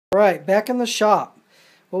Alright, back in the shop.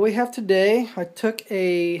 What we have today, I took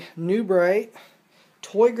a New Bright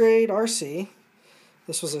toy grade RC.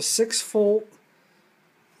 This was a 6-volt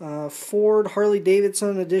Ford Harley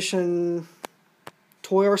Davidson edition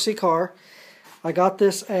toy RC car. I got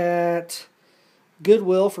this at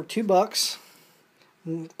Goodwill for $2.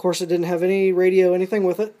 And of course, it didn't have any radio, anything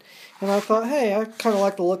with it. And I thought, hey, I kind of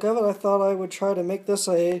like the look of it. I thought I would try to make this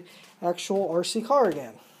a actual RC car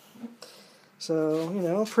again. So, you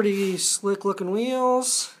know, pretty slick looking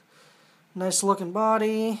wheels, nice looking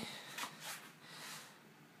body.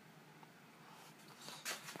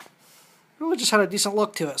 Really just had a decent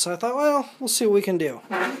look to it. So I thought, well, we'll see what we can do.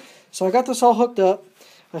 So I got this all hooked up.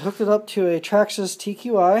 I hooked it up to a Traxxas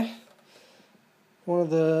TQI, one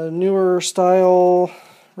of the newer style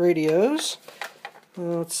radios.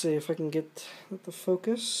 Let's see if I can get the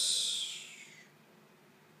focus.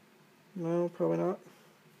 No, probably not.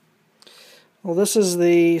 Well, this is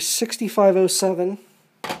the 6507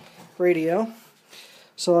 radio.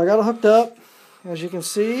 So I got it hooked up. As you can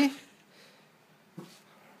see,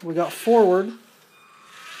 we got forward.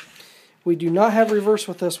 We do not have reverse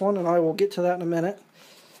with this one, and I will get to that in a minute.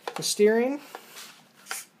 The steering.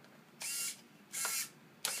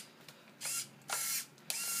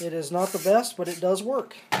 It is not the best, but it does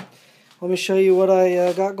work. Let me show you what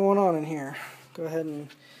I got going on in here. Go ahead and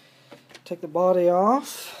take the body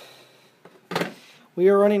off. We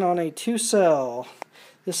are running on a 2-cell.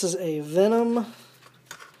 This is a Venom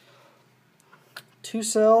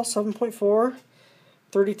 2-cell, 7.4,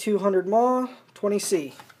 3200 mAh,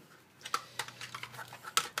 20C.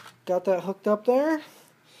 Got that hooked up there.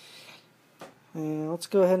 And let's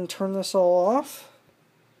go ahead and turn this all off.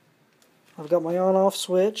 I've got my on-off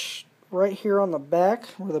switch right here on the back,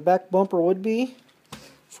 where the back bumper would be,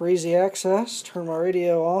 for easy access. Turn my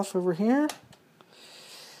radio off over here.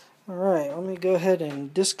 Alright, let me go ahead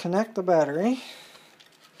and disconnect the battery.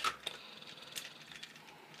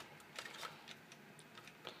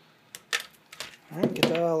 Alright, get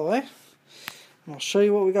that out of the way. And I'll show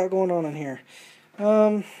you what we got going on in here.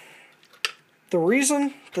 The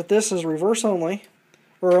reason that this is reverse only,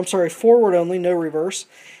 or I'm sorry, forward only, no reverse,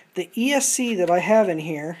 the ESC that I have in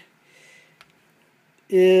here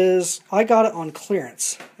is, I got it on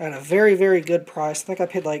clearance at a very, very good price. I think I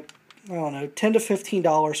paid like, I don't know, $10 to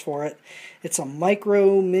 $15 for it. It's a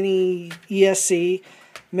micro mini ESC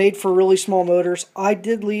made for really small motors. I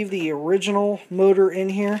did leave the original motor in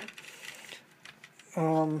here.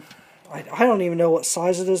 I don't even know what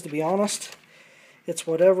size it is, to be honest. It's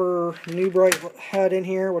whatever New Bright had in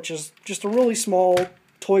here, which is just a really small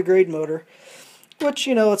toy grade motor. Which,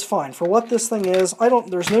 you know, it's fine. For what this thing is,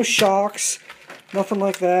 there's no shocks, nothing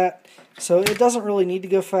like that. So it doesn't really need to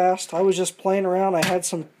go fast. I was just playing around. I had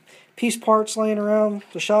some piece parts laying around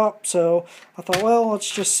the shop, so I thought, well, let's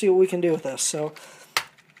just see what we can do with this. So,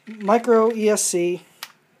 micro ESC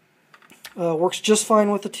works just fine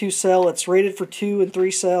with the 2-cell. It's rated for 2 and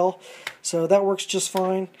 3-cell, so that works just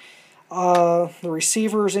fine. The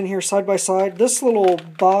receiver is in here side by side. This little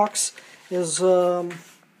box is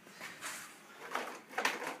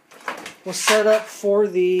was set up for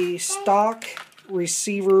the stock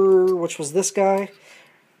receiver, which was this guy.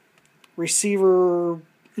 Receiver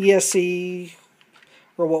ESC,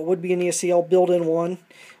 or what would be an ESC, I'll build in one,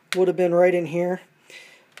 would have been right in here.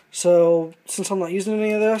 So since I'm not using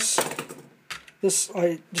any of this,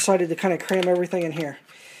 I decided to kind of cram everything in here.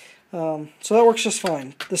 So that works just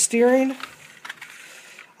fine. The steering,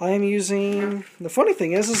 I am using, the funny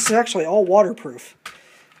thing is, this is actually all waterproof,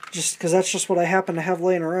 just because that's just what I happen to have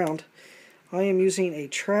laying around. I am using a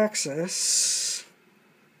Traxxas.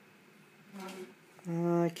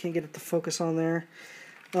 I can't get it to focus on there.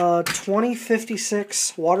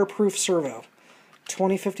 2056 waterproof servo.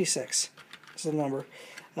 2056 is the number.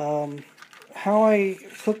 How I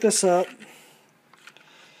hook this up,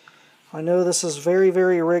 I know this is very,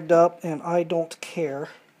 very rigged up, and I don't care.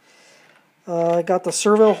 I got the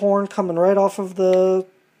servo horn coming right off of the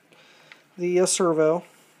servo.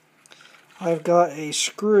 I've got a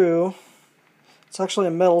screw. It's actually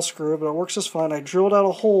a metal screw, but it works just fine. I drilled out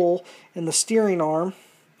a hole in the steering arm,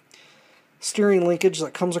 steering linkage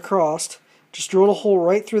that comes across. Just drilled a hole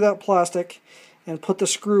right through that plastic and put the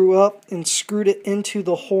screw up and screwed it into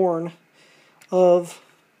the horn of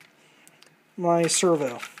my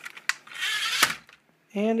servo.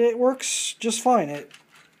 And it works just fine. It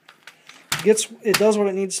does what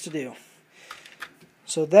it needs to do.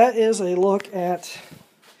 So that is a look at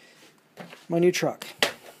my new truck.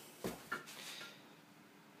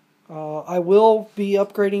 I will be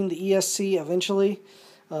upgrading the ESC eventually.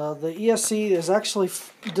 The ESC is actually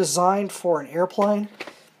designed for an airplane.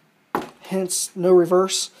 hence no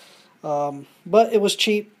reverse. But it was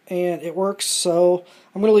cheap and it works, so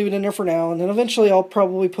I'm going to leave it in there for now, and then eventually I'll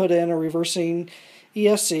probably put in a reversing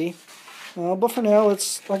ESC. But for now,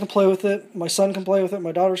 I can play with it. My son can play with it.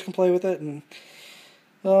 My daughters can play with it, and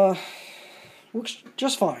works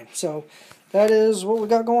just fine. So that is what we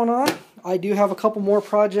got going on. I do have a couple more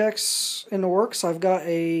projects in the works. I've got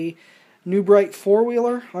a new bright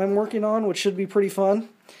four-wheeler I'm working on, which should be pretty fun.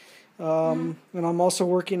 And I'm also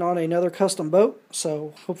working on another custom boat,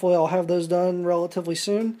 so hopefully I'll have those done relatively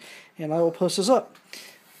soon, and I will post those up.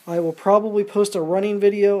 I will probably post a running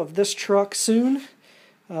video of this truck soon,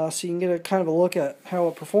 so you can get a kind of a look at how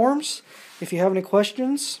it performs. If you have any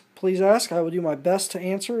questions, please ask. I will do my best to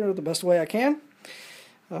answer the best way I can.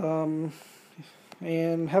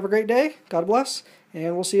 And have a great day. God bless,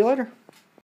 and we'll see you later.